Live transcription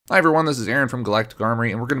Hi everyone, this is Aaron from Galactic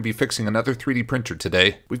Armory, and we're going to be fixing another 3D printer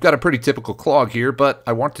today. We've got a pretty typical clog here, but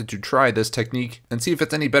I wanted to try this technique and see if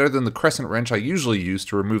it's any better than the crescent wrench I usually use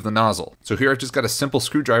to remove the nozzle. So here I've just got a simple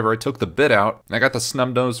screwdriver. I took the bit out, and I got the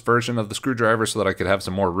snub nose version of the screwdriver so that I could have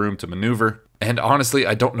some more room to maneuver. And honestly,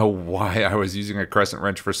 I don't know why I was using a crescent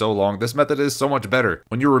wrench for so long. This method is so much better.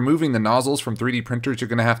 When you're removing the nozzles from 3D printers, you're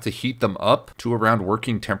going to have to heat them up to around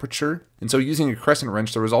working temperature. And so using a crescent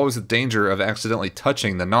wrench, there was always the danger of accidentally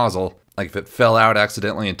touching the nozzle, like if it fell out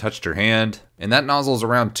accidentally and touched your hand. And that nozzle is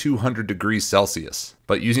around 200 degrees Celsius.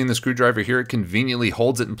 But using the screwdriver here, it conveniently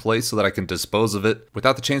holds it in place so that I can dispose of it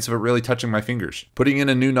without the chance of it really touching my fingers. Putting in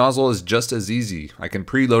a new nozzle is just as easy. I can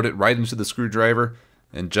preload it right into the screwdriver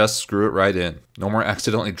and just screw it right in. No more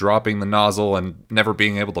accidentally dropping the nozzle and never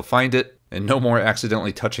being able to find it, and no more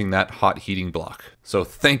accidentally touching that hot heating block. So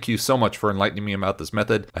thank you so much for enlightening me about this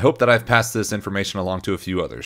method. I hope that I've passed this information along to a few others.